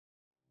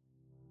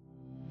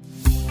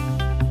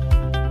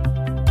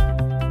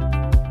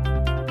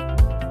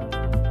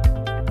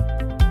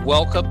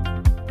welcome.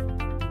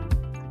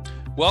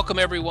 Welcome,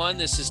 everyone.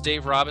 This is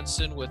Dave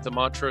Robinson with the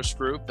Montrose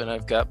Group, and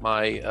I've got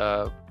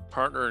my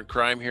partner in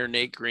crime here,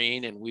 Nate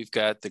Green, and we've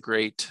got the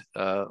great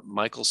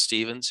Michael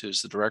Stevens,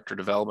 who's the Director of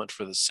Development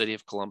for the City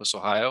of Columbus,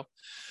 Ohio.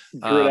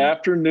 Good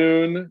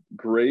afternoon,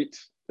 great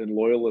and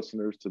loyal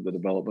listeners to the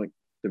Development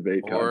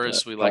Debate Or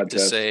as we like to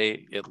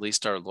say, at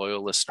least our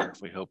loyal listener.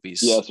 We hope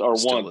he's still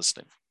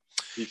listening.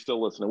 He's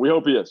still listening. We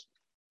hope he is.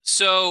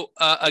 So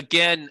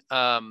again,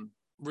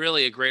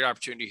 really a great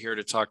opportunity here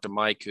to talk to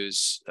Mike,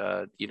 who's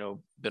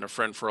been a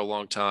friend for a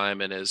long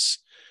time and has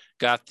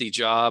got the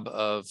job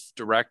of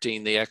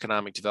directing the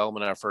economic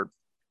development effort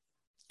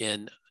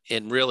in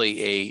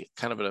really a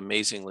kind of an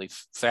amazingly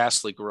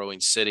fastly growing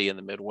city in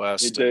the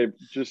Midwest. Hey, Dave,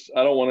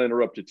 I don't want to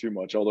interrupt you too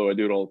much, although I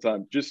do it all the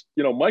time.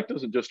 Mike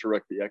doesn't just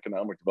direct the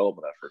economic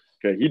development effort.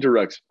 Okay. He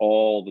directs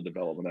all the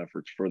development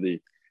efforts for the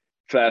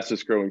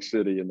fastest growing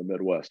city in the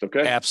Midwest.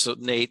 Okay.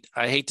 Absolutely. Nate,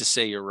 I hate to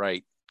say you're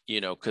right,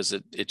 because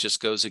it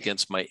just goes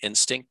against my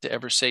instinct to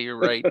ever say you're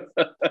right,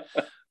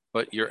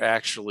 but you're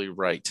actually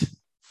right.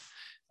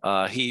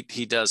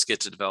 He does get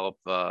to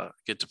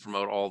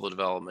promote all the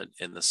development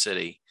in the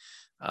city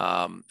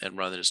and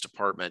run this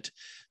department.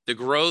 The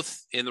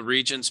growth in the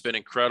region's been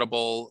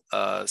incredible.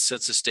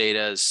 Census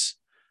data is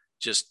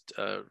just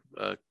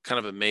kind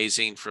of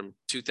amazing from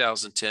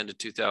 2010 to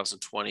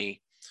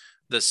 2020.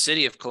 The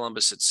city of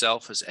Columbus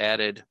itself has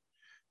added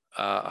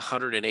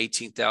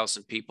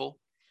 118,000 people.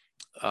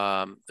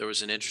 There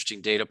was an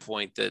interesting data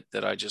point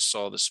that I just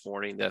saw this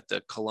morning that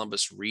the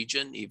Columbus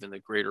region, even the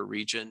greater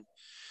region,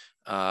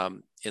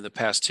 in the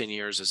past 10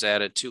 years has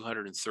added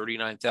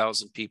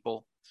 239,000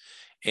 people,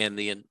 and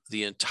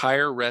the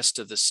entire rest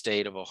of the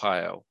state of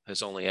Ohio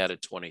has only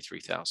added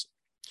 23,000.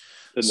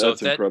 And so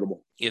that's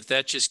incredible. If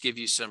that just gives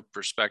you some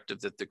perspective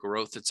that the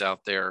growth that's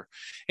out there,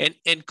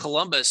 and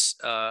Columbus,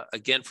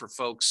 again, for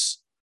folks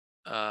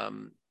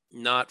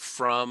not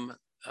from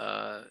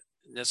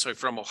necessarily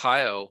from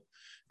Ohio,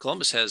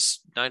 Columbus has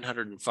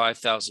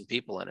 905,000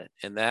 people in it,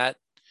 and that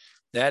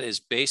is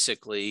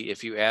basically,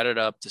 if you added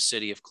up the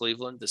city of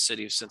Cleveland, the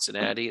city of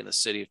Cincinnati, and the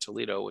city of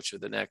Toledo, which are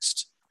the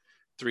next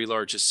three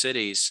largest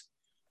cities,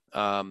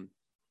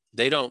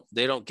 they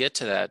don't get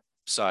to that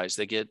size.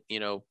 They get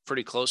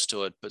pretty close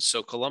to it. But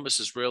so Columbus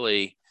is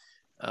really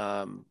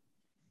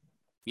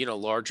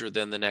larger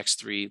than the next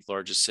three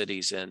largest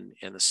cities in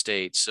the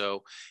state.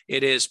 So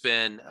it has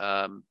been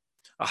a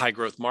high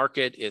growth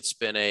market. It's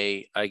been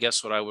I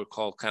guess what I would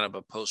call kind of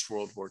a post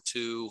World War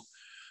II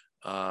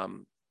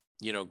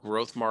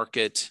growth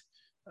market.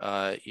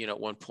 At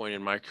one point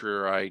in my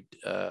career,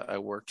 I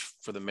worked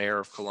for the mayor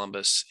of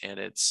Columbus, and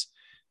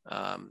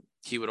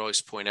he would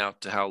always point out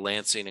to how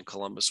Lansing and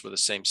Columbus were the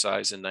same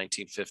size in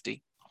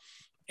 1950,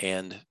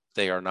 and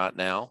they are not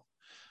now.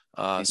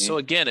 So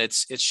again,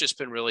 it's just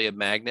been really a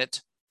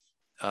magnet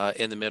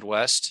in the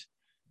Midwest,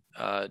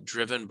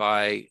 driven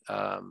by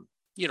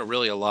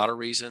really a lot of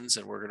reasons,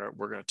 and we're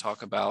gonna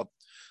talk about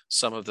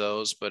some of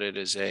those. But it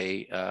is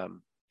a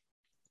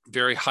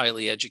very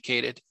highly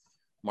educated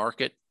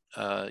market.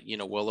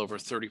 Well over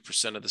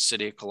 30% of the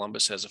city of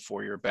Columbus has a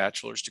 4-year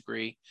bachelor's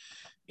degree.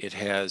 It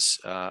has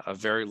a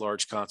very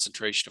large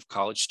concentration of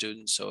college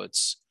students, so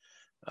it's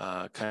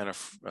kind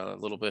of a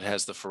little bit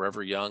has the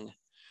forever young,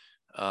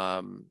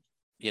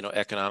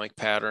 economic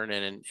pattern,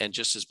 and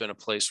just has been a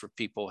place where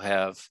people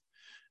have,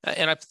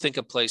 and I think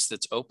a place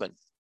that's open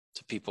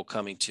to people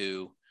coming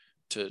to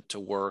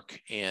work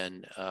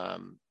and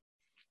and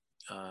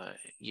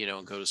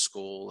go to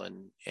school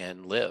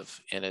and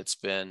live. And it's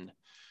been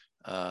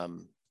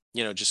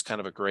just kind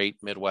of a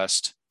great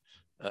Midwest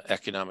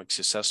economic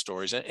success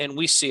stories, and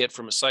we see it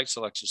from a site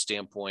selection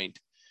standpoint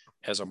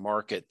as a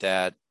market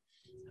that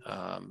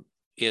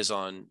is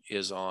on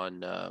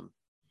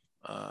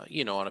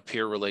a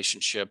peer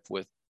relationship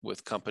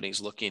with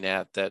companies looking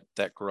at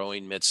that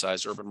growing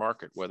mid-sized urban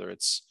market, whether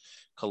it's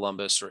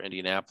Columbus or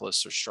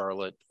Indianapolis or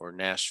Charlotte or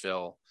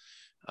Nashville,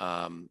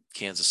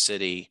 Kansas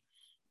City.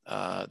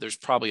 There's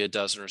probably a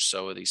dozen or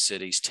so of these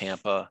cities,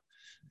 Tampa,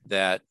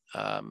 that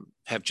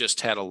have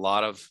just had a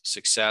lot of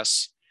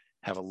success,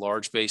 have a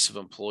large base of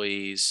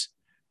employees,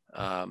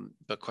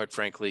 but quite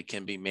frankly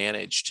can be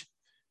managed,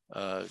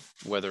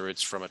 whether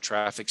it's from a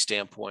traffic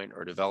standpoint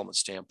or development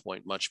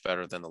standpoint, much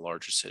better than the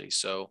larger cities.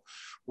 So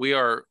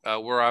we're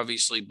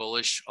obviously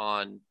bullish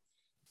on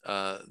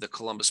the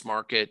Columbus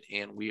market,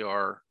 and we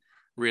are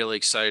really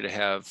excited to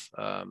have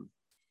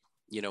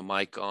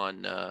Mike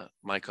on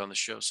the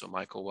show. So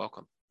Michael,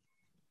 welcome.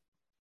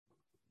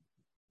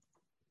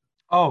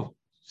 Oh,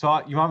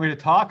 so you want me to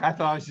talk? I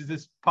thought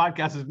this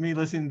podcast was me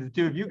listening to the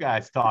two of you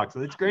guys talk.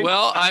 So it's great.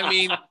 Well, I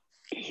mean,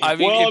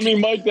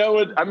 Mike,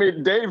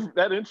 Dave,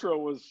 that intro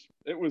was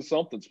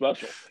something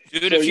special.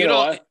 Dude,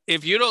 so,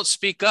 if you don't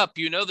speak up,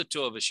 the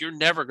two of us, you're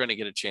never going to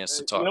get a chance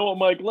to talk. You know what,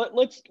 Mike?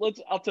 Let's.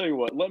 I'll tell you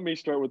what. Let me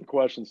start with the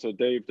question, so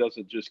Dave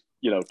doesn't just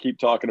keep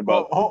talking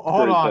about.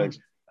 Hold on. Things.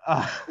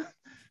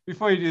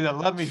 Before you do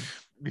that,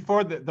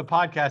 before the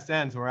podcast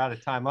ends, we're out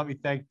of time. Let me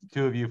thank the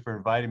two of you for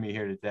inviting me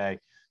here today.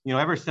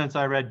 Ever since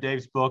I read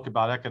Dave's book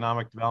about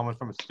economic development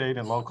from a state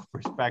and local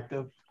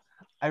perspective,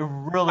 I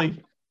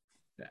really,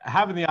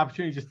 having the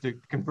opportunity just to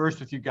converse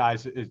with you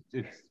guys,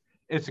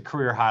 it's a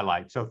career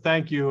highlight. So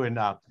thank you. And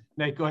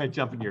Nate, go ahead,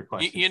 jump into your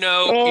question.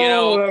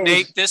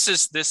 Nate, this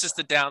is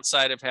the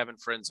downside of having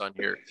friends on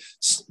here.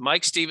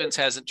 Mike Stevens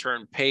hasn't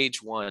turned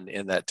page 1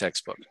 in that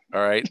textbook.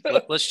 All right,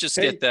 let's just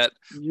get that.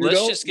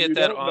 Let's just get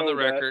that on the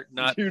record.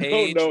 Not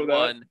page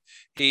 1.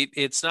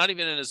 It's not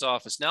even in his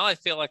office. Now I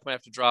feel like I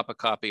have to drop a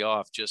copy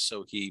off just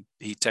so he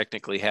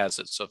technically has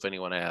it. So if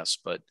anyone asks,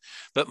 but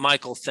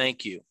Michael,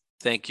 thank you.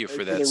 Thank you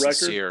for that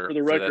sincere. For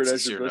the record,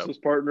 as your business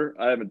partner,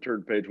 I haven't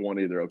turned page 1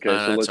 either. Okay,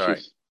 so let's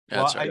just.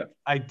 That's right.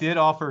 I did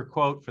offer a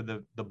quote for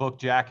the book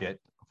jacket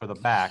for the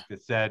back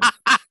that said,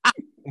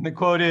 and the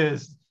quote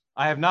is,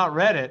 "I have not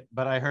read it,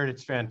 but I heard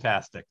it's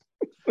fantastic."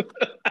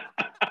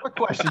 What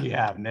question do you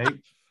have, Nate?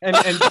 And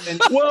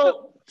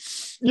well,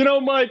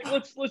 Mike,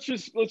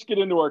 let's get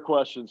into our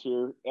questions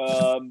here.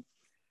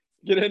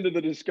 Get into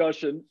the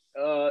discussion.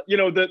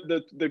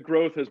 The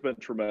growth has been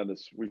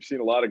tremendous. We've seen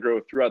a lot of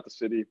growth throughout the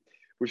city.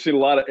 We've seen a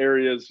lot of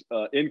areas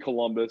in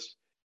Columbus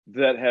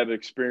that have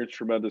experienced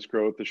tremendous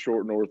growth, the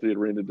Short North, the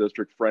Arena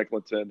District,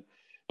 Franklinton.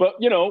 But,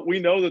 we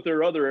know that there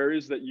are other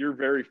areas that you're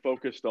very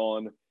focused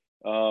on,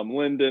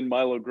 Linden,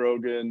 Milo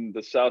Grogan,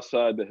 the South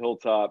Side, the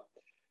Hilltop.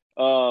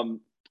 I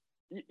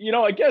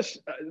guess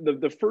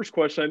the first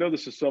question, I know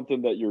this is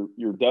something that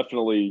you're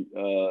definitely,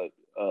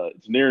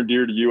 it's near and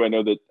dear to you. I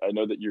know that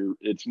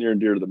it's near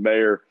and dear to the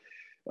mayor,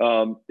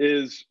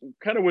 is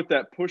kind of with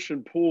that push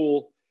and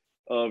pull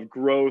of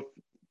growth,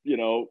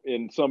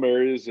 in some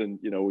areas, and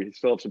we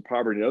still have some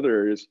poverty in other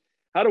areas.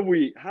 How do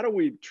we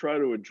try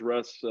to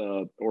address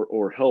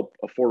or help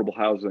affordable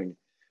housing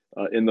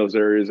in those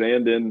areas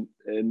and in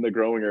the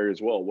growing area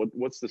as well?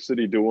 What's the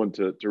city doing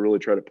to really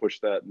try to push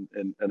that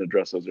and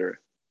address those areas?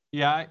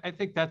 Yeah, I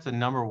think that's a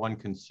number one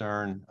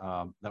concern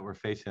that we're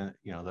facing.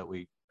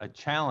 A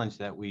challenge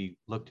that we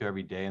look to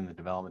every day in the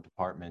development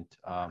department.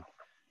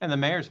 And the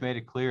mayor's made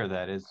it clear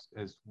that as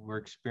we're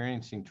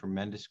experiencing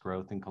tremendous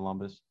growth in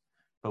Columbus,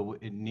 but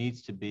it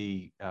needs to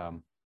be,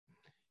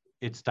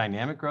 it's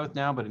dynamic growth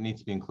now, but it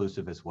needs to be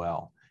inclusive as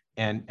well.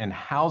 And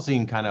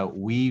housing kind of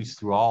weaves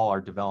through all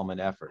our development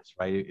efforts,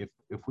 right?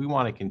 If we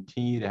want to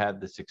continue to have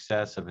the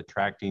success of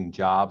attracting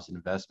jobs and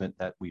investment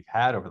that we've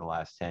had over the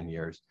last 10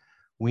 years,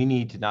 we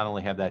need to not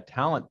only have that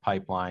talent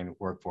pipeline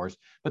workforce,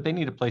 but they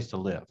need a place to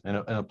live and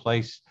a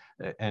place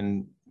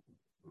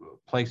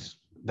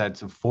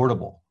that's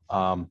affordable.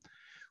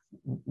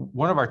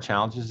 One of our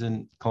challenges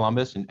in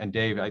Columbus, and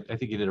Dave, I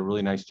think you did a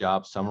really nice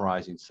job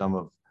summarizing some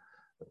of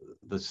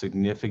the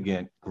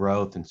significant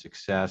growth and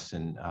success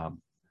and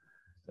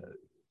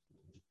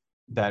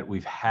that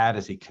we've had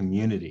as a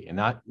community, and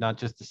not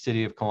just the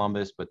city of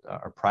Columbus, but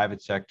our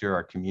private sector,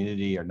 our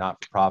community, our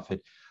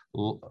not-for-profit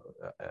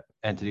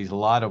entities, a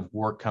lot of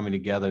work coming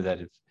together that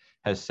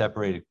has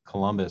separated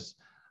Columbus.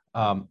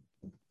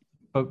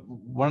 But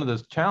one of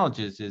those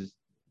challenges is,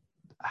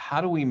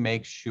 how do we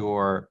make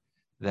sure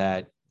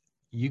that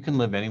you can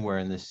live anywhere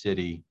in this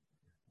city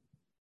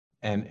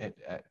and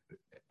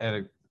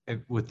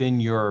within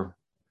your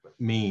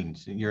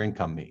means, your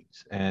income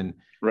means? And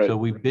right. So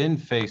we've been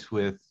faced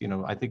with,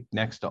 I think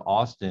next to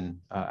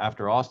Austin,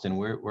 after Austin,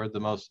 we're the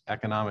most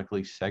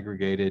economically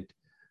segregated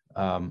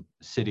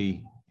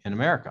city in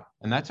America.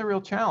 And that's a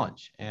real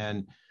challenge.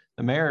 And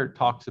the mayor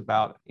talks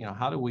about,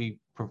 how do we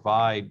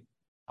provide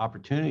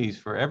opportunities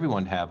for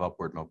everyone to have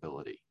upward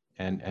mobility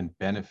and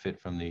benefit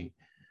from the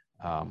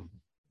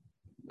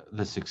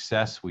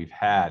success we've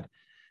had.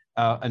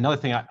 Another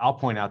thing I'll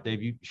point out,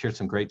 Dave, you shared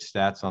some great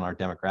stats on our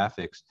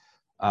demographics.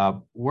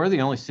 We're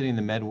the only city in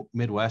the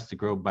Midwest to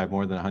grow by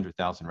more than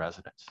 100,000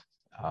 residents.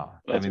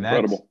 That's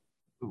incredible.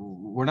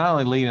 We're not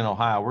only leading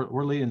Ohio,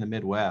 we're leading the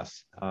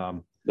Midwest.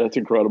 That's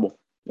incredible.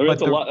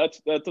 That's a lot.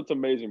 That's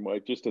amazing,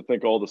 Mike. Just to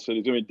think all the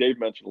cities. Dave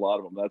mentioned a lot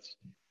of them. That's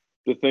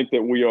to think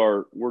that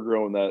we're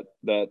growing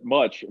that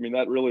much.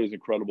 That really is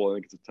incredible. I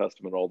think it's a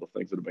testament to all the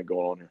things that have been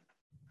going on here.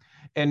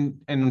 And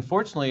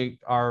unfortunately,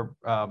 our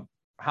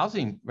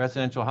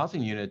residential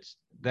housing units,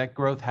 that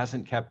growth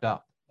hasn't kept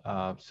up.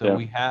 So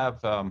we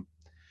have a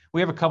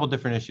couple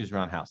different issues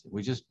around housing.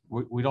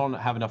 We don't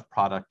have enough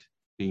product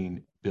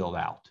being built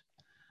out.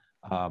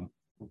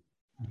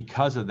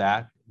 Because of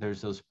that,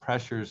 there's those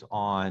pressures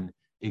on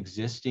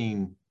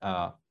existing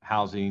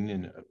housing,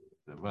 and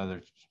whether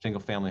it's single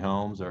family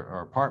homes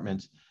or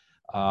apartments,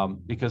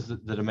 because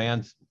the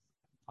demand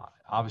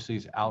obviously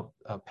is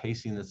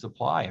outpacing the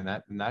supply, and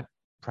that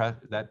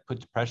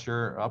puts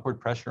upward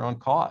pressure on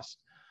cost.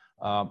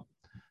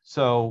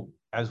 So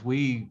as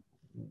we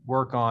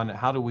work on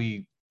how do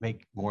we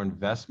make more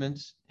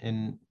investments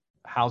in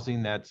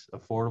housing that's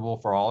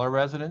affordable for all our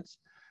residents,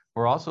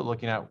 we're also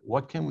looking at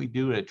what can we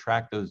do to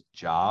attract those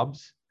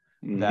jobs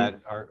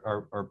that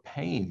are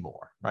paying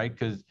more, right?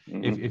 Because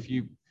if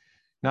you,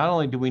 not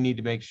only do we need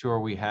to make sure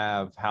we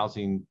have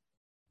housing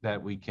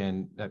that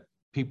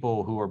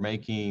people who are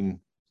making,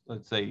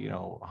 let's say,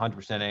 100%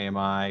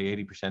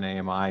 AMI, 80%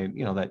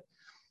 AMI, that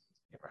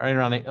right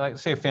around, like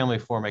say a family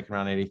of four making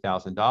around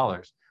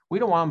 $80,000, we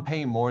don't want them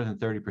paying more than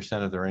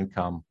 30% of their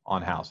income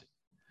on housing.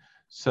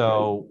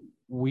 So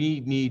we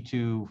need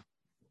to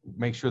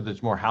make sure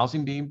there's more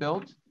housing being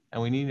built,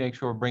 and we need to make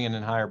sure we're bringing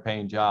in higher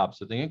paying jobs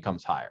so the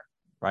income's higher,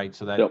 right?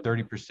 So that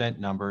 30%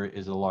 number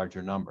is a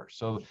larger number.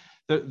 So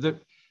I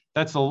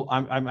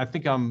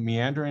think I'm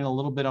meandering a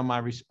little bit on my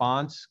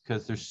response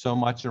because there's so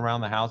much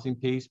around the housing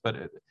piece,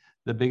 but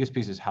the biggest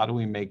piece is how do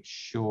we make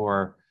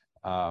sure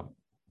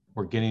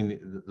we're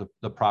getting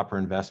the proper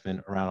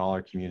investment around all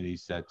our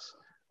communities that's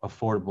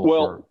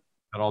affordable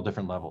at all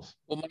different levels.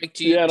 Well, Mike,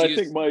 do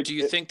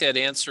you think that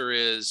answer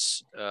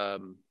is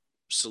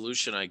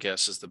solution, I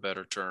guess is the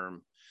better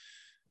term,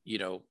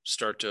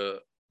 start to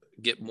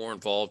get more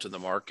involved in the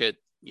market,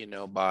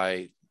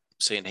 by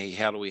saying, hey,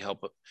 how do we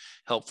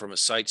help from a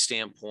site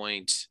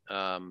standpoint?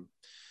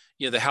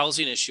 The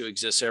housing issue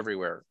exists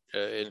everywhere.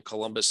 In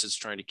Columbus, it's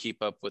trying to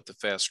keep up with the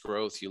fast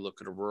growth. You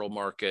look at a rural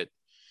market,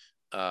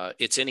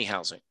 it's any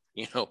housing.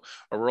 A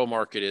rural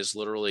market is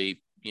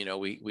literally,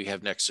 we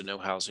have next to no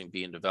housing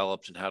being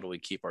developed, and how do we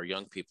keep our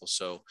young people?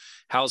 So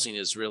housing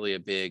is really a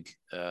big,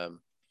 a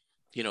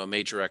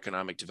major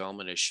economic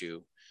development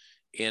issue.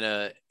 In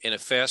a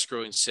fast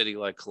growing city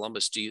like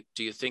Columbus, do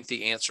you think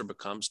the answer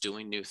becomes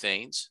doing new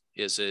things?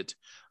 Is it,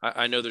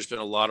 I know there's been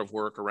a lot of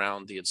work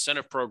around the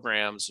incentive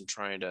programs and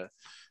trying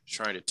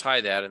to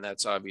tie that, and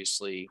that's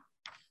obviously,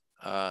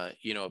 a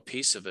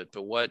piece of it,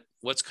 but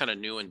what's kind of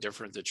new and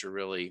different that you're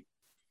really,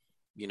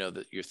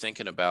 that you're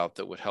thinking about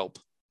that would help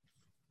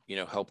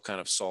kind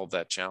of solve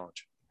that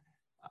challenge?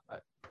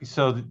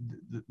 So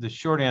the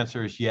short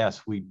answer is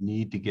yes, we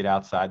need to get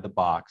outside the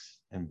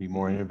box and be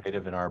more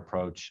innovative in our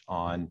approach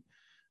on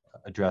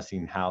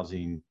addressing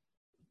housing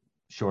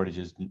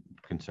shortages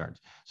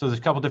concerns. So there's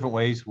a couple different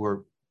ways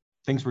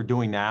things we're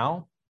doing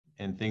now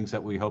and things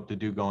that we hope to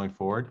do going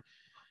forward.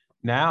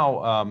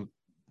 Now,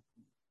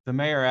 the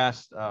Mayor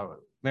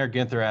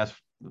Ginther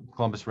asked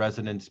Columbus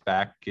residents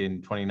back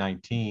in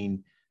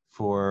 2019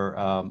 for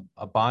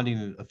a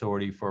bonding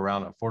authority for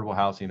around affordable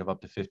housing of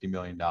up to $50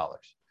 million.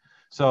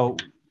 So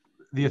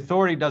the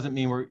authority doesn't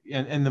mean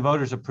and the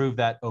voters approved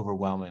that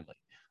overwhelmingly.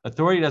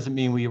 Authority doesn't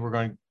mean we're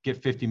going to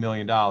get $50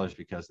 million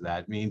because of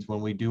that. It means when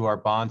we do our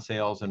bond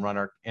sales and run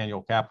our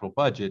annual capital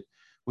budget,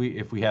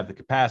 if we have the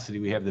capacity,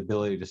 we have the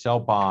ability to sell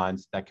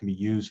bonds that can be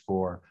used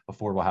for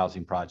affordable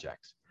housing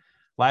projects.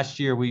 Last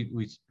year,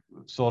 we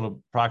sold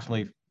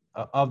approximately,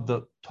 of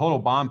the total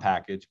bond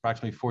package,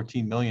 approximately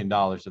 $14 million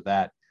of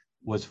that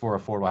was for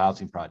affordable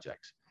housing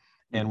projects.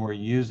 And we're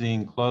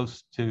using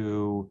close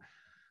to,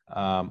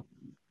 I'd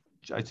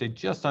say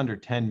just under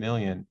 10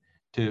 million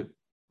to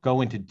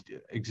go into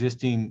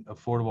existing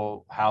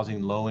affordable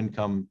housing, low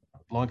income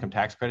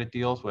tax credit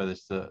deals, whether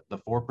it's the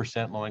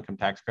 4% low income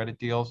tax credit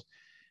deals.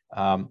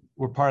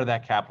 We're part of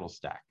that capital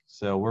stack.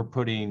 So we're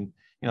putting,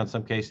 in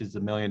some cases,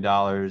 $1 million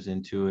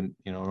into an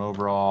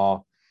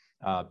overall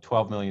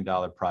 $12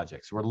 million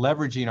project. So we're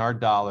leveraging our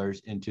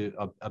dollars into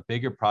a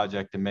bigger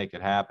project to make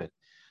it happen.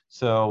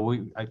 So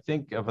I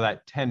think of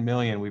that 10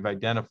 million, we've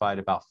identified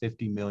about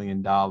 $50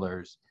 million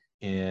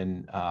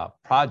in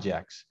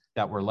projects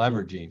that we're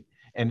leveraging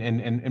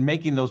and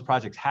making those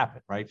projects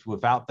happen, right?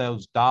 Without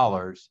those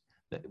dollars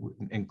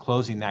and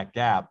closing that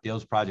gap,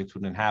 those projects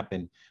wouldn't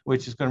happen,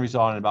 which is going to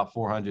result in about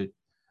 400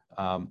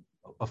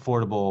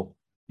 affordable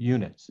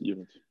units.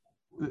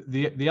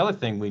 The other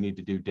thing we need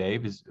to do,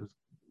 Dave, is,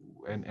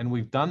 and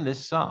we've done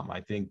this some,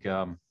 I think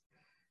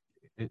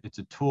it's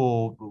a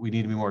tool, but we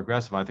need to be more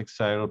aggressive. I think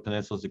Scioto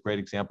Peninsula is a great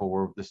example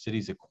where the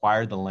cities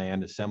acquired the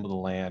land, assembled the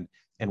land,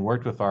 and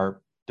worked with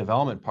our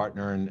development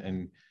partner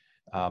and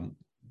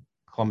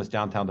Columbus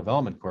Downtown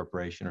Development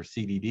Corporation, or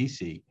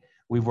CDDC.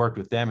 We've worked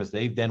with them as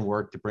they've then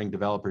worked to bring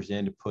developers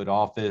in to put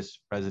office,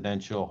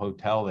 residential,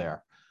 hotel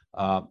there.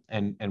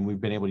 And we've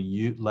been able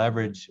to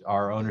leverage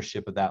our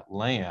ownership of that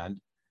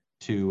land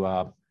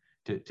to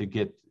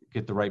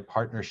get the right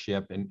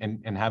partnership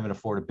and have an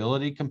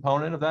affordability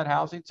component of that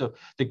housing. So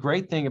the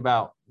great thing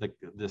about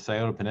the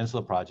Scioto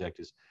Peninsula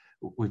project is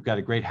we've got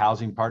a great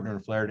housing partner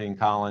in Flaherty and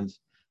Collins.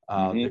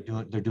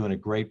 They're doing a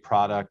great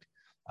product,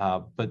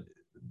 but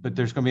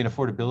there's going to be an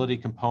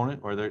affordability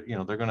component where they're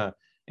going to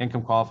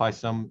income qualify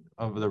some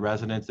of the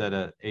residents at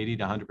a 80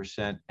 to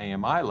 100%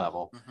 AMI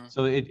level.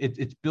 So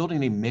it's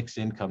building a mixed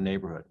income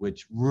neighborhood,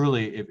 which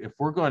really, if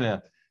we're going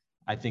to,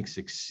 I think,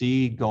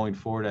 succeed going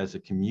forward as a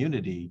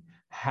community,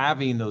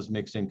 having those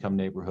mixed income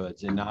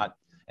neighborhoods and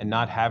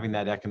not having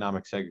that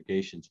economic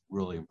segregation is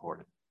really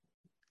important.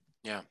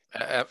 Yeah,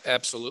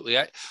 absolutely.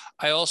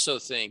 I also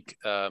think,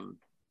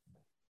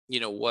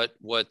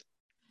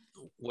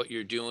 what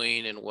you're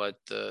doing and what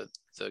the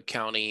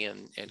county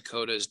and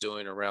CODA is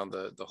doing around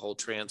the whole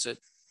transit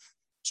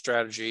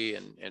strategy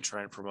and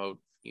trying to promote,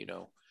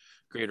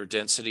 greater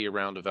density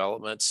around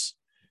developments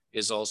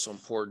is also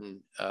important.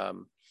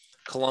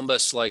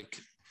 Columbus, like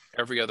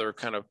every other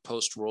kind of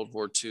post-World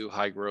War II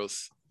high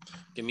growth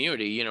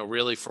community,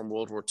 really from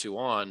World War II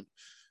on,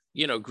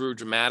 grew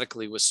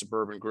dramatically with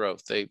suburban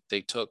growth.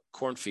 They took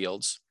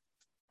cornfields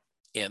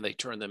and they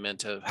turned them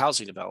into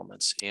housing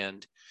developments.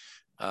 And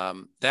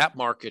that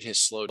market has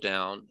slowed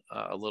down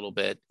a little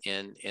bit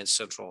in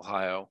Central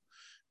Ohio.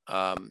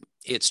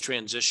 It's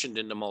transitioned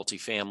into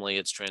multifamily.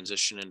 It's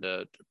transitioned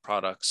into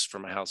products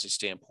from a housing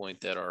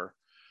standpoint that are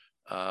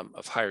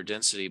of higher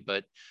density.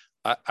 But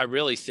I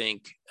really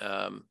think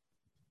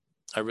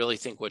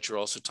what you're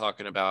also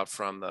talking about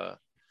from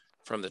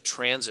the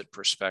transit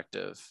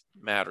perspective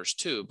matters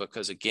too,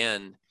 because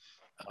again,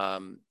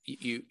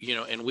 you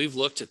know, and we've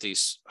looked at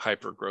these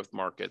hyper growth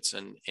markets,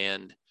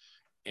 and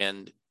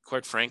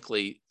quite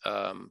frankly,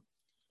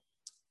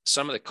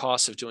 some of the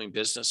costs of doing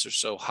business are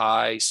so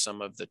high.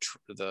 Some of the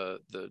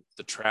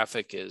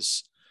traffic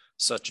is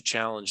such a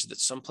challenge that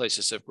some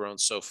places have grown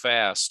so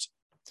fast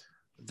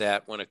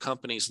that when a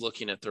company's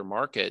looking at their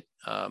market,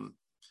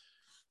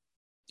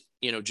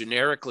 you know,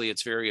 generically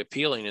it's very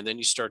appealing. And then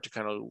you start to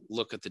kind of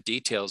look at the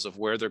details of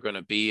where they're going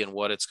to be and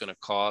what it's going to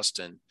cost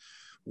and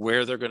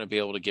where they're going to be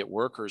able to get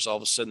workers. All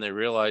of a sudden they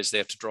realize they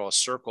have to draw a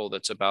circle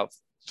that's about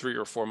 3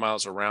 or 4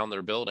 miles around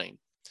their building,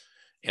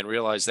 and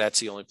realize that's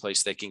the only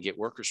place they can get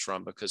workers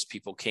from because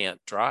people can't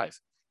drive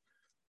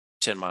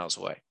 10 miles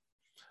away.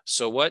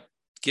 So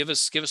give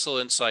us a little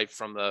insight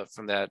from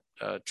that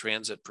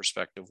transit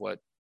perspective,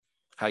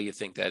 how you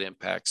think that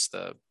impacts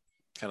the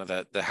kind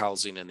of the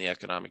housing and the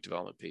economic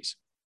development piece.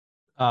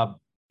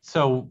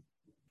 So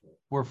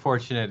we're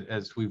fortunate,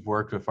 as we've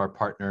worked with our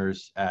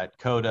partners at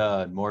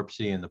CODA and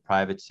Morpsey in the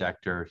private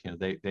sector. You know,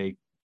 they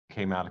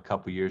came out a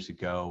couple of years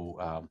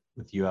ago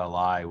with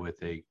ULI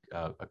with a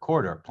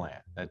corridor plan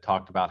that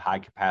talked about high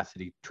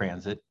capacity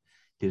transit.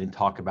 Didn't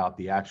talk about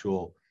the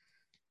actual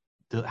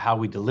how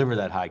we deliver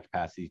that high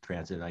capacity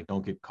transit. I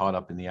don't get caught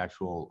up in the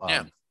actual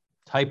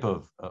type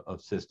of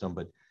system,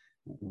 but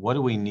what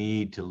do we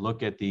need to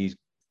look at these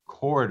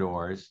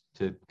corridors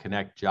to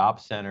connect job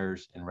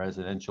centers and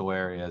residential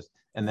areas,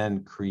 and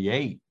then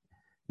create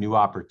new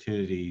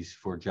opportunities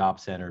for job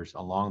centers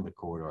along the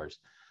corridors.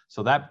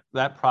 So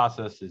that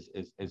process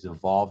is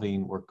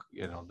evolving. We're,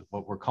 you know,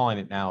 what we're calling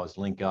it now is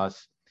Link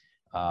Us,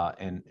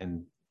 and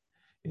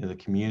you know, the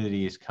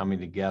community is coming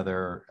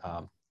together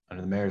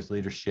under the mayor's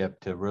leadership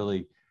to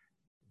really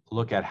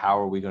look at how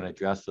are we going to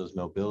address those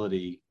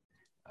mobility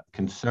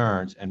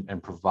concerns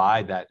and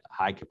provide that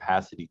high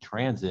capacity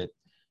transit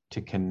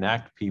to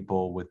connect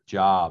people with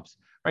jobs.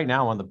 Right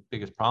now, one of the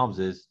biggest problems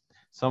is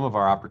some of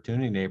our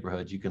opportunity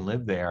neighborhoods, you can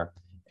live there,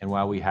 and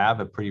while we have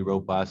a pretty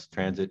robust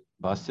transit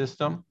bus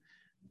system,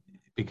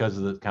 because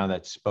of the kind of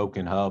that spoke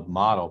and hub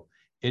model,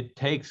 it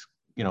takes,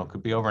 you know,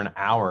 could be over an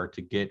hour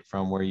to get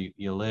from where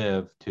you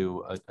live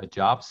to a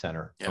job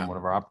center from one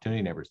of our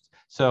opportunity neighbors.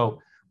 So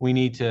we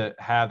need to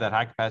have that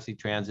high capacity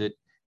transit,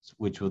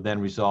 which will then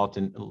result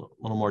in a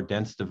little more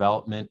dense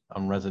development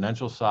on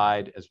residential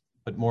side,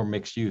 but more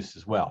mixed use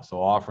as well.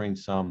 So offering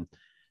some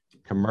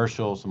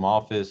commercial, some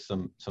office,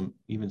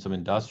 even some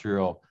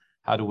industrial.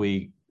 How do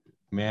we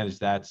manage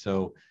that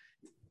so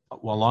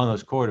along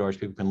those corridors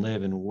people can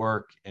live and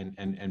work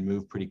and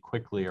move pretty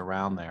quickly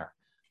around there?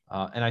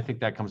 And I think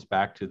that comes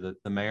back to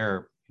the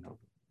mayor, you know,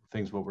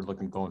 things what we're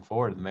looking going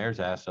forward. The mayor's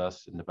asked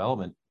us in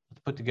development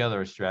to put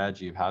together a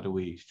strategy of how do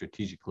we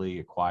strategically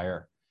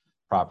acquire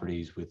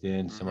properties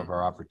within some of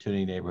our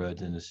opportunity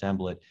neighborhoods and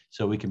assemble it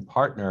so we can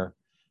partner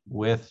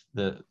with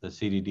the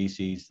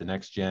CDDCs, the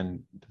Next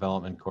Gen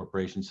Development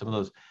Corporation, some of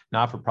those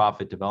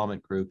not-for-profit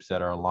development groups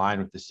that are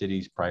aligned with the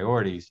city's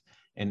priorities,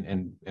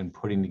 and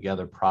putting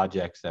together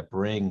projects that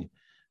bring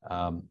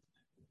not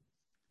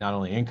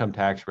only income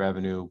tax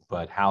revenue,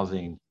 but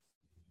housing.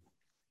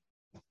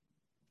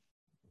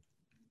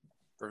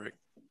 Perfect.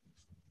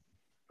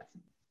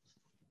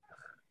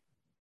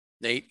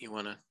 Nate, Did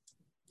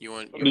you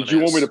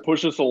want me to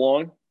push us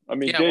along? I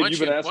mean, yeah, Dave, you've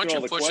been asking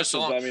all the questions.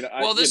 I mean,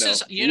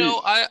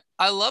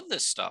 I love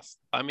this stuff.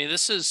 I mean,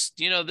 this is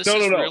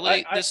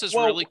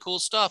really cool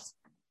stuff.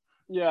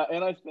 Yeah.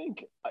 And I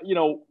think, you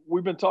know,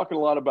 we've been talking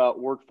a lot about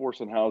workforce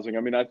and housing.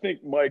 I mean, I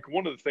think, Mike,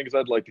 one of the things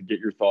I'd like to get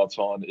your thoughts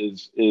on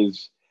is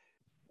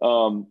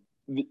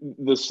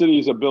the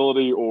city's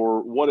ability,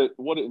 or what it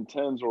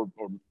intends, or,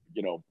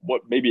 you know,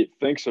 what maybe it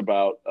thinks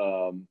about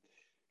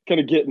kind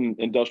of getting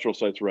industrial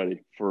sites ready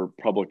for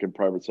public and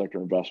private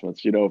sector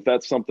investments. You know, if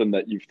that's something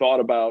that you've thought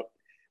about.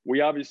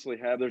 We obviously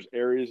there's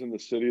areas in the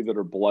city that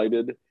are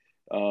blighted,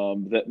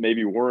 that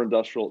maybe were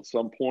industrial at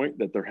some point,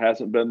 that there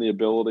hasn't been the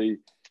ability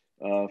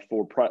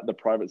for the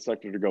private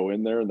sector to go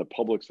in there, and the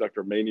public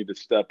sector may need to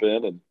step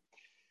in and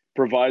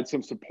provide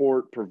some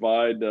support,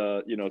 provide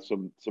you know,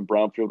 some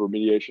brownfield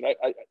remediation.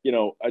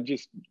 I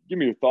just give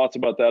me your thoughts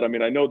about that. I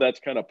mean, I know that's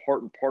kind of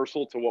part and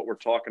parcel to what we're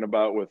talking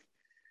about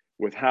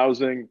with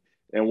housing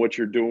and what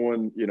you're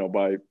doing, you know,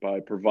 by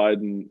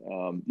providing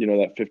you know,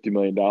 that $50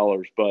 million.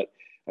 But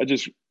I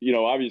just, you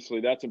know, obviously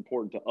that's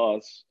important to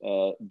us,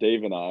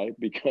 Dave and I,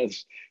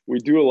 because we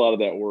do a lot of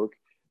that work.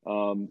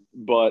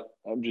 But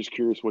I'm just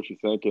curious what you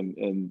think,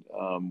 and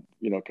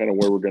you know, kind of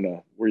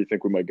where you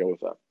think we might go with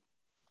that.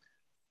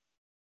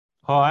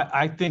 Oh,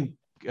 I think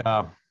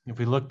if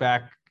we look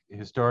back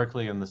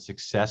historically on the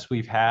success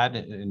we've had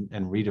in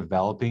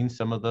redeveloping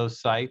some of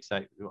those sites,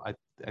 I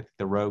think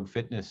the Rogue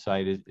Fitness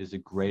site is a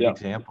great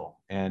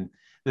example. And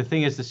the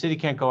thing is, the city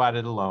can't go at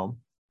it alone.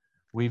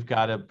 We've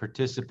got to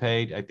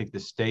participate. I think the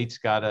state's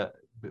got to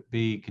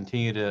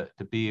continue to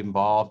be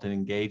involved and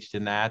engaged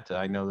in that.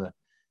 I know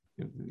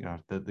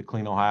the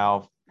Clean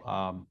Ohio.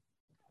 I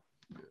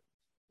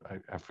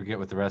forget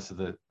what the rest of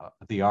the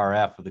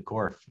RF of the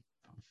Corps.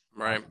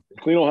 Right.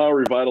 Clean Ohio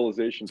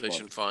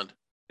Revitalization Fund.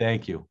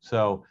 Thank you.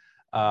 So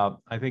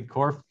I think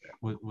Corf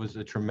was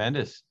a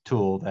tremendous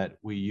tool that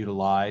we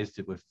utilized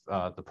with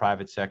the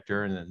private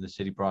sector, and then the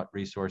city brought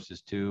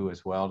resources too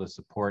as well to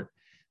support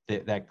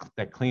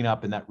that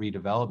cleanup and that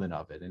redevelopment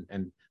of it.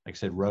 And like I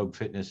said, Rogue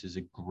Fitness is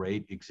a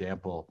great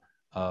example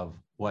of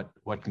what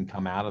can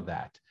come out of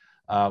that.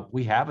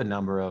 We have a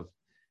number of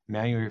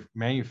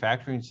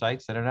manufacturing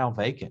sites that are now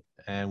vacant,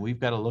 and we've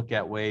got to look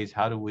at ways,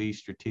 how do we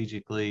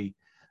strategically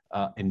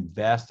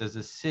invest as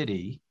a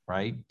city,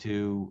 right,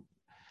 to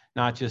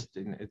not just,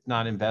 it's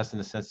not invest in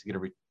the sense to get a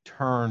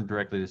return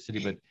directly to the city,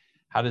 but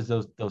how does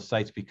those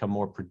sites become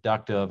more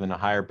productive and a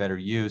higher, better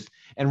use?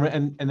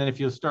 And then if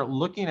you start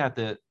looking at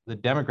the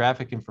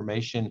demographic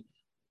information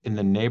in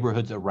the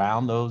neighborhoods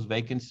around those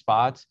vacant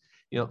spots,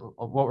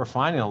 what we're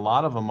finding, a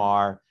lot of them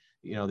are,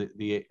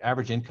 the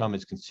average income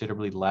is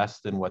considerably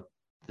less than what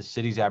the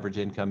city's average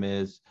income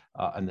is,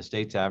 and the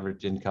state's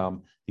average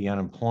income. The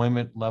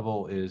unemployment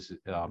level is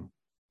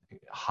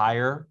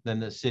higher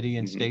than the city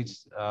and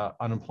state's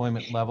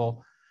unemployment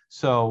level.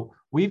 So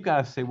we've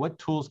got to say, what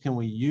tools can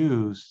we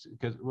use?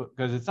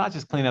 Because it's not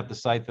just clean up the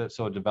site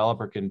so a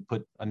developer can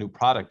put a new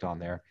product on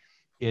there.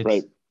 It's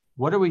right.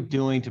 What are we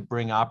doing to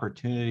bring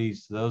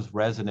opportunities to those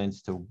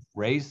residents to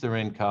raise their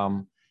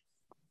income,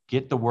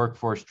 get the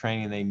workforce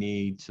training they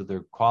need so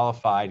they're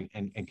qualified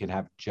and can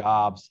have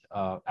jobs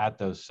at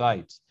those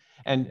sites.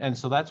 And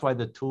so that's why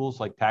the tools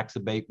like tax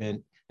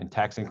abatement and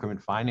tax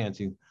increment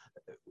financing,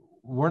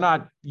 we're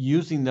not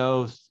using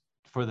those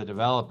for the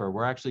developer.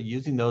 We're actually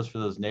using those for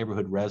those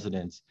neighborhood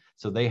residents,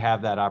 so they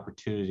have that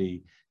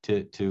opportunity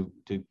to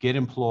get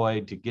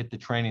employed, to get the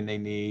training they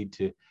need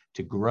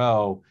to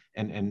grow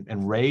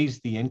and raise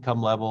the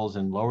income levels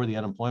and lower the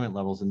unemployment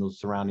levels in those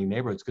surrounding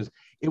neighborhoods. Because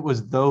it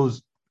was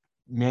those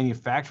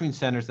manufacturing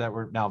centers that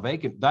were now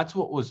vacant. That's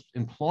what was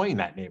employing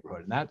that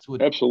neighborhood, and that's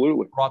what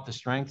absolutely brought the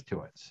strength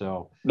to it.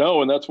 So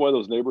no, and that's why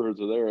those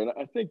neighborhoods are there. And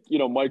I think,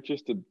 Mike,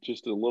 just a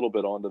little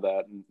bit onto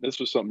that, and this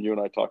was something you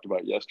and I talked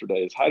about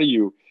yesterday, is how do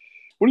you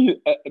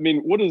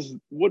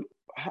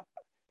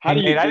I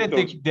didn't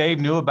think Dave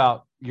knew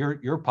about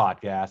your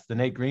podcast, the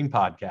Nate Green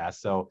podcast.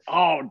 So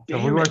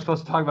we weren't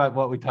supposed to talk about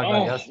what we talked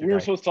about yesterday. We were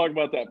supposed to talk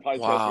about that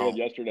podcast we had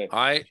yesterday.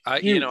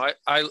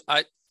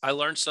 I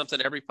learned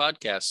something every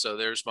podcast. So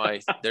there's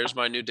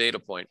my new data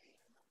point.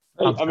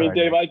 Hey,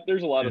 Dave,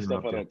 there's a lot of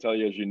stuff I don't tell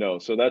you, as you know.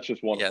 So that's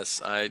just one.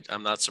 Yes,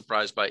 I'm not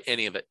surprised by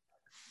any of it.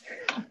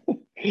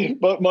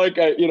 But Mike,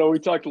 we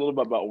talked a little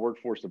bit about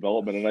workforce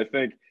development, and I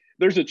think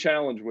there's a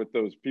challenge with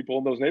those people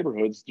in those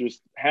neighborhoods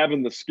just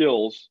having the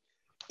skills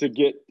to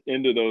get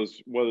into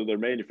those, whether they're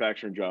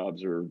manufacturing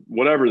jobs or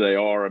whatever they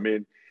are. I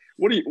mean,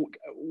 what do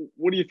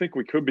you think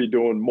we could be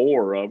doing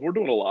more of? We're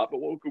doing a lot, but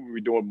what could we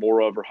be doing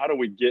more of, or how do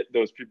we get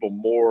those people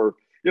more?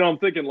 I'm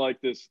thinking like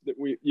this, that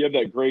you have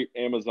that great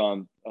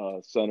Amazon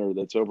center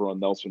that's over on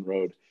Nelson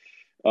Road.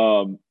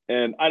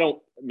 And I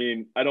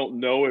don't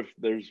know if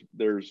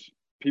there's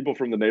people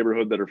from the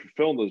neighborhood that are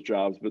fulfilling those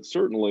jobs, but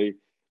certainly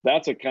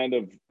that's a kind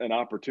of an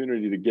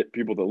opportunity to get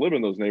people that live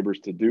in those neighbors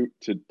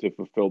to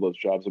fulfill those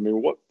jobs. I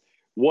mean,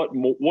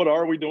 what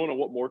are we doing, and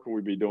what more can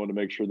we be doing to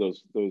make sure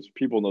those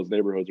people in those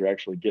neighborhoods are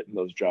actually getting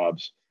those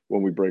jobs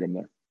when we bring them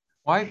there?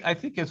 Well, I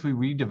think as we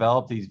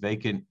redevelop these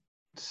vacant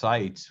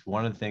sites,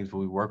 one of the things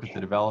when we work with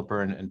the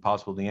developer and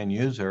possibly the end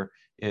user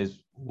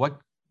is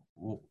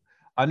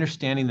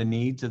understanding the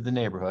needs of the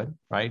neighborhood,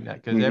 right?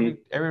 Because every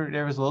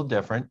neighborhood is a little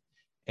different,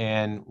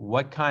 and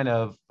what kind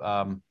of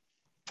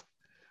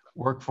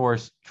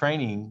workforce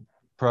training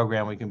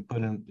program we can put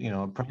in,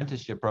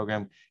 apprenticeship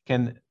program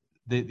can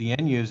the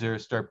end user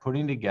start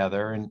putting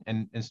together.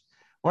 And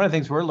one of the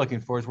things we're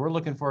looking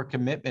for a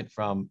commitment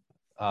from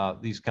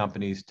these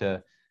companies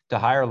to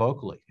hire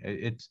locally.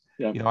 It's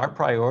our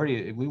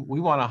priority. We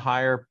want to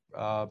hire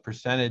a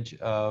percentage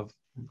of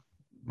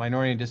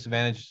minority and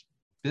disadvantaged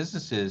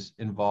businesses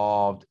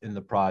involved in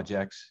the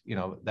projects,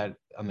 that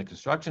on the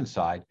construction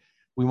side.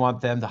 We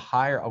want them to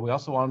hire. We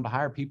also want them to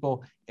hire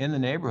people in the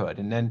neighborhood.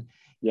 And then,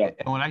 and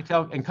when I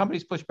tell, and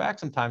companies push back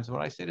sometimes,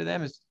 what I say to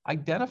them is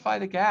identify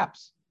the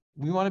gaps.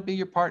 We want to be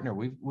your partner.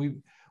 We've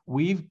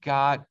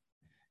got,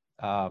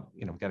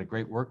 we've got a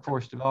great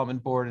workforce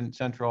development board in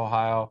Central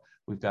Ohio.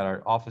 We've got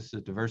our Office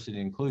of Diversity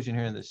and Inclusion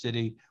here in the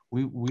city.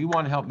 We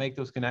want to help make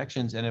those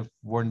connections. And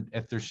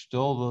if there's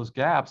still those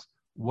gaps,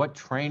 what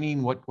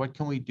training, what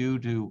can we do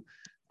to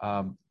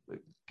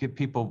get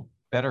people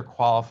better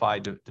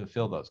qualified to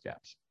fill those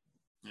gaps?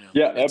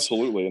 Yeah,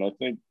 absolutely. And I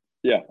think,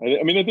 I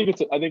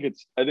think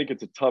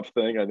it's a tough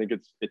thing. I think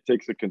it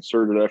takes a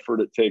concerted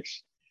effort. It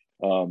takes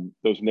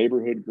those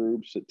neighborhood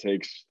groups. It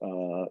takes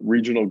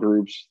regional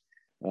groups.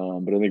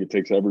 But I think it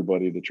takes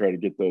everybody to try to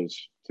get those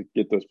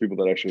people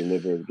that actually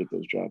live there to get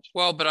those jobs.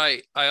 Well, but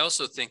I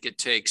also think it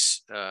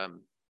takes, a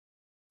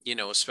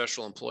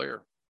special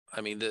employer. I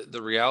mean,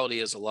 the reality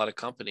is a lot of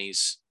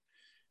companies,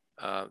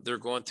 they're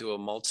going through a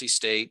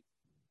multi-state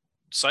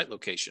site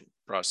location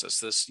process.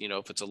 This,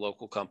 if it's a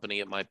local company,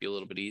 it might be a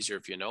little bit easier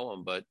if you know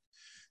them, but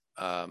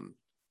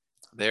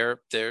they're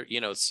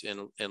it's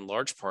in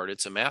large part,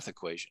 it's a math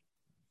equation.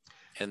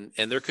 And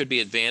there could be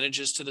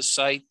advantages to the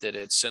site that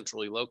it's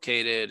centrally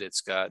located.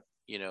 It's got,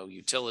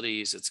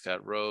 utilities, it's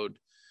got road.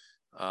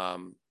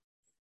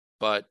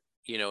 But,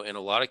 in a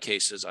lot of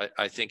cases,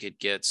 I think it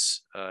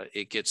gets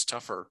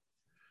tougher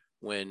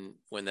when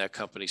that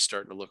company's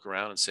starting to look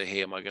around and say,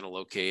 hey, am I going to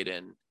locate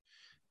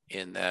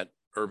in that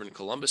urban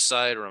Columbus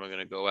site, or am I going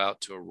to go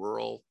out to a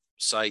rural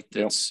site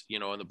that's,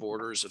 on the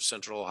borders of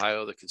central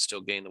Ohio that can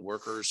still gain the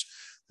workers?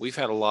 We've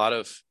had a lot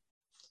of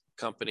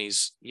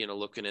companies,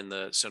 looking in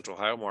the central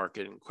Ohio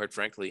market and quite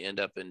frankly end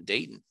up in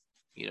Dayton.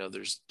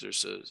 There's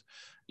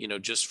a,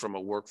 just from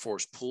a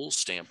workforce pool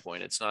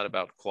standpoint, it's not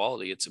about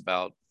quality. It's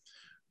about,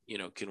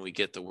 can we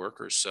get the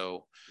workers?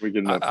 So we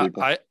get enough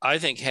people. I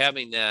think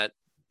having that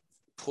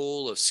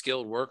pool of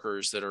skilled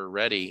workers that are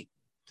ready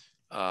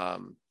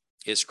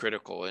is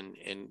critical. And,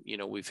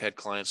 we've had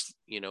clients,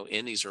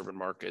 in these urban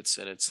markets,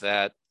 and it's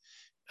that,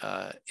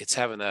 it's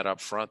having that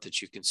up front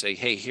that you can say,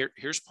 hey,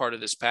 here's part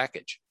of this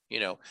package.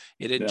 It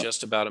isn't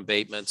just about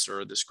abatements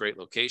or this great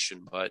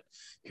location, but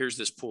here's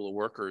this pool of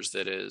workers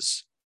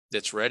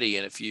that's ready.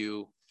 And if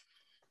you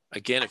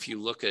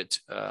look at,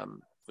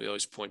 we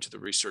always point to the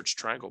Research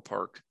Triangle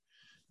Park,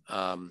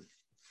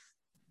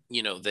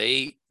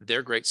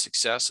 their great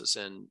successes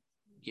in,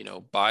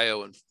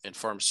 bio and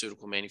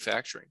pharmaceutical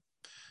manufacturing.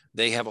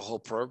 They have a whole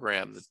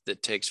program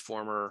that takes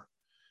former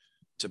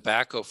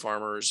tobacco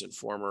farmers and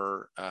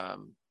former,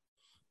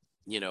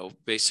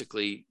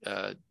 basically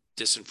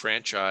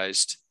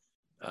disenfranchised,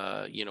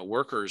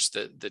 workers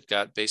that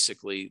got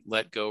basically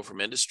let go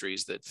from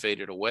industries that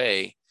faded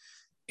away,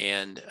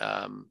 and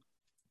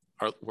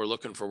were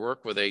looking for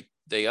work where they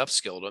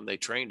upskilled them, they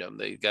trained them,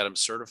 they got them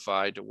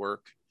certified to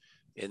work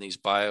in these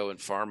bio and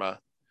pharma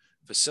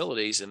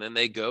facilities. And then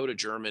they go to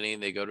Germany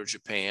and they go to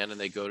Japan and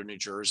they go to New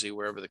Jersey,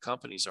 wherever the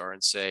companies are,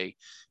 and say,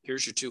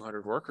 here's your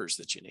 200 workers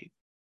that you need.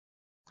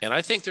 And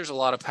I think there's a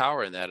lot of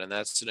power in that. And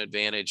that's an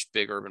advantage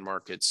big urban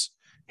markets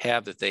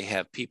have, that they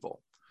have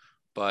people.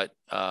 But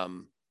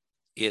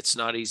it's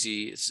not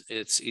easy.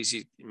 It's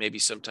easy, maybe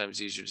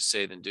sometimes easier to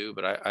say than do,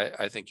 but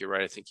I think you're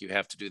right. I think you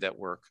have to do that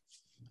work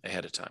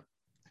ahead of time.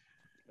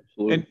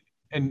 Absolutely.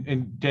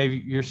 And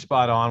Dave, you're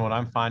spot on. What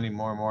I'm finding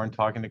more and more in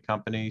talking to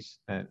companies,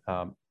 that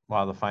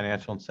while the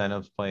financial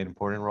incentives play an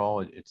important role,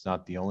 it's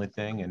not the only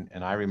thing.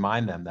 And I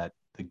remind them that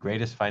the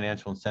greatest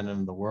financial incentive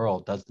in the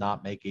world does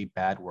not make a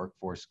bad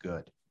workforce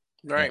good.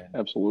 Right. And,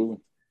 absolutely.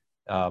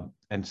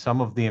 And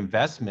some of the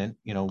investment,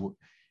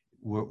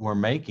 we're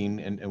making,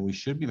 and we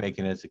should be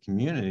making as a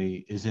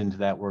community, is into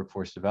that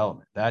workforce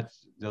development.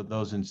 That's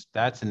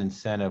an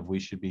incentive we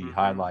should be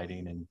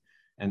highlighting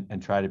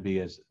and try to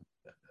be as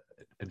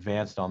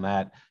advanced on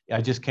that. I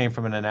just came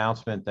from an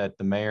announcement that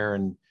the mayor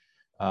and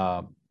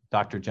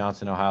Dr.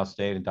 Johnson, Ohio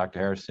State, and Dr.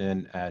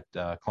 Harrison at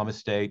Columbus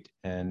State,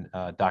 and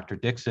Dr.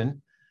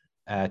 Dixon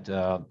at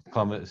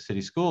Columbus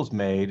City Schools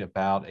made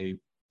about a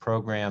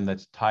program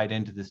that's tied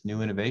into this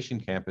new innovation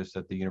campus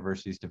that the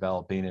university is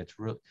developing. It's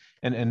really,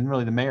 and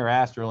really the mayor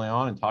asked early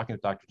on in talking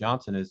with Dr.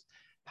 Johnson is,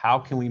 how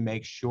can we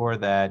make sure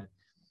that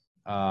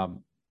the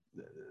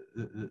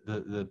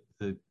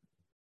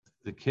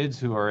kids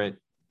who are at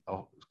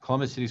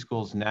Columbus City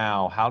Schools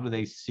now, how do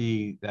they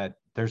see that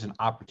there's an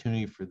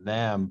opportunity for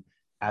them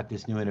at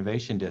this new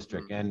innovation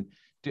district? And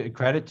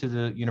credit to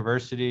the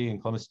university and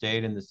Columbus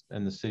State and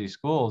the city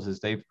schools is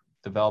they've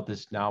developed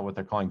this now, what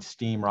they're calling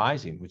STEAM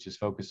Rising, which is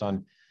focused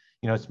on,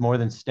 it's more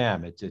than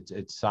STEM.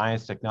 It's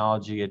science,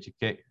 technology,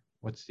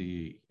 what's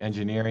the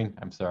engineering?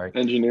 I'm sorry.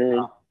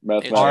 Engineering,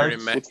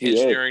 mathematics.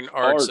 Engineering,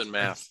 arts, and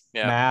math.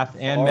 Yeah. Math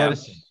and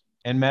medicine.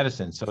 And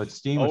medicine. So it's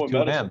STEAM with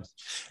two M's.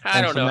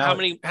 I don't know. How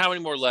many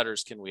more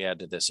letters can we add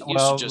to this? It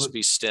used to just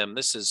be STEM.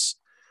 This is,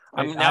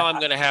 I'm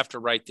going to have to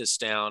write this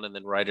down and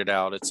then write it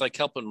out. It's like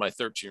helping my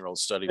 13-year-old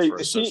study for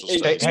a social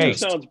studies. STEAM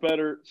sounds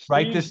better.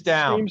 Write this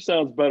down. STEAM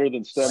sounds better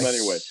than STEM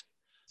anyway.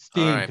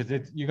 STEAM,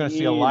 because you're going to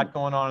see a lot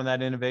going on in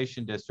that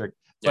innovation district.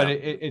 But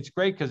it's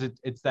great because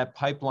it's that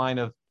pipeline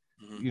of,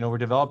 we're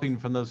developing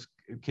from those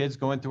kids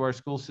going through our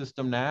school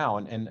system now,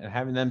 and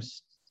having them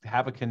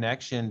have a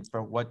connection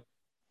for what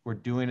we're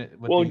doing.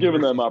 Well,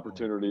 giving them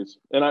opportunities,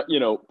 and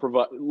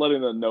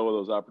letting them know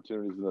of those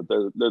opportunities, and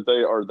that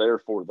they are there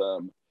for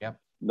them. Yep.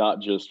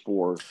 Not just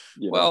for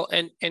well,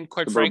 and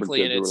quite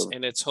frankly,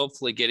 and it's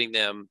hopefully getting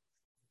them,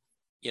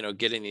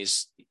 getting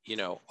these,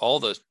 all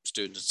the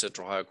students in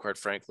Central Ohio, quite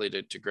frankly,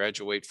 to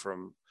graduate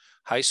from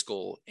high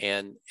school,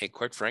 and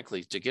quite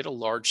frankly, to get a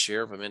large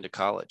share of them into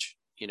college.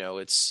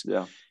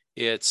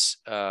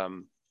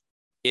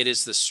 It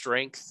is the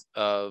strength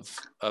of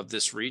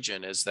this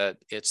region, is that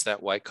it's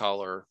that white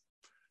collar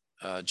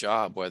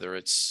job, whether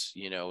it's,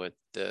 at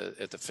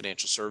the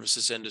financial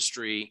services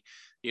industry.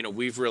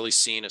 We've really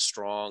seen this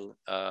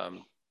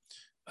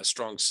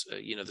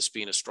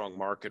being a strong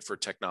market for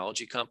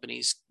technology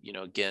companies.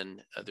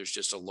 Again, there's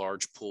just a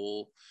large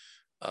pool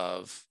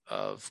of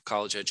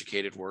college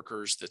educated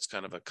workers that's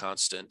kind of a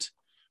constant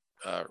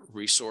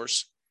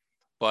resource.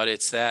 But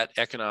it's that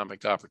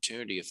economic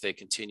opportunity if they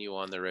continue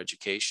on their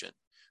education,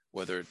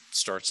 whether it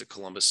starts at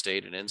Columbus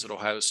State and ends at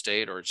Ohio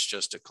State, or it's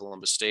just at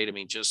Columbus State. I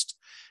mean, just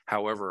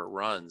however it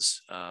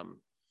runs,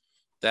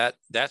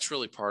 that's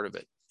really part of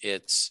it.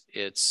 It's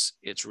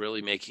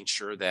really making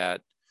sure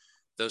that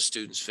those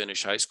students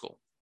finish high school,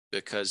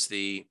 because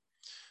the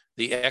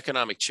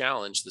economic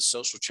challenge, the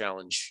social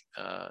challenge,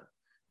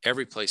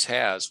 every place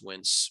has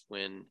when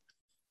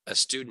a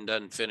student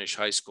doesn't finish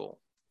high school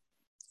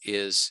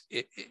is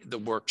the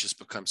work just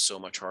becomes so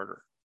much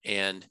harder.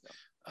 And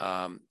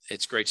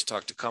it's great to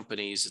talk to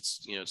companies.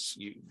 It's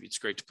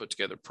great to put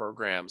together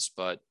programs,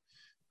 but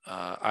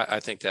I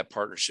think that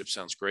partnership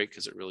sounds great,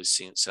 because it really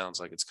sounds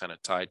like it's kind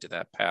of tied to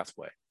that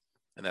pathway,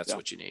 and that's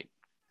what you need.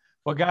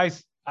 Well,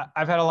 guys,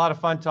 I've had a lot of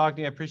fun talking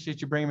to you. I appreciate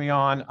you bringing me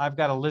on. I've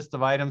got a list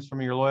of items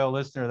from your loyal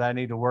listener that I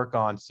need to work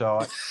on.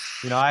 So,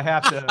 I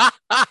have to,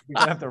 we're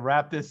gonna have to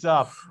wrap this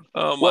up.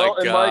 Oh my gosh.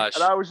 And Mike,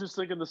 and I was just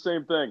thinking the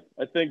same thing.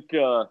 I think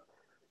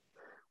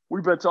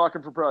we've been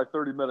talking for probably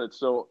 30 minutes.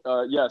 So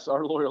yes,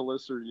 our loyal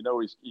listener,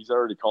 he's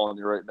already calling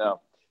you right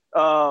now.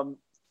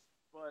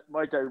 But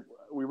Mike,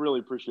 we really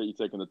appreciate you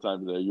taking the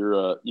time today.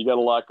 You got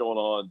a lot going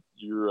on.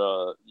 You're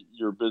a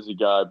busy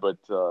guy, but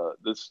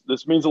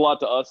this means a lot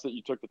to us that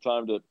you took the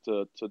time to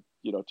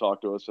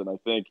talk to us. And I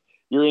think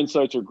your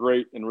insights are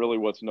great, and really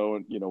what's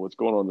going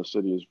on in the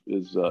city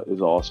is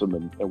awesome,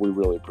 and we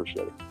really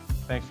appreciate it.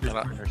 Thanks for your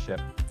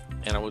partnership.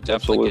 And I will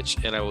definitely get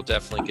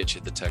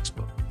you the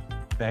textbook.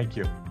 Thank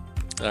you.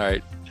 All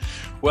right.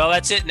 Well,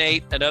 that's it,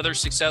 Nate. Another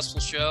successful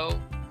show.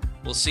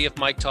 We'll see if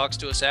Mike talks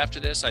to us after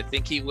this. I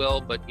think he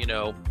will, but you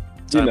never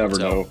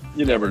know.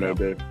 You never know,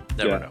 babe.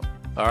 Never know.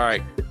 All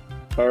right.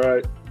 All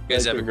right. You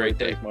guys have a great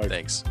day.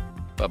 Thanks.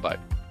 Bye-bye.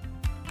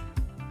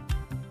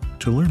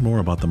 To learn more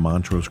about the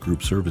Montrose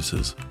Group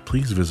services,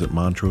 please visit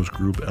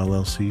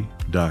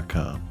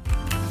montrosegroupllc.com.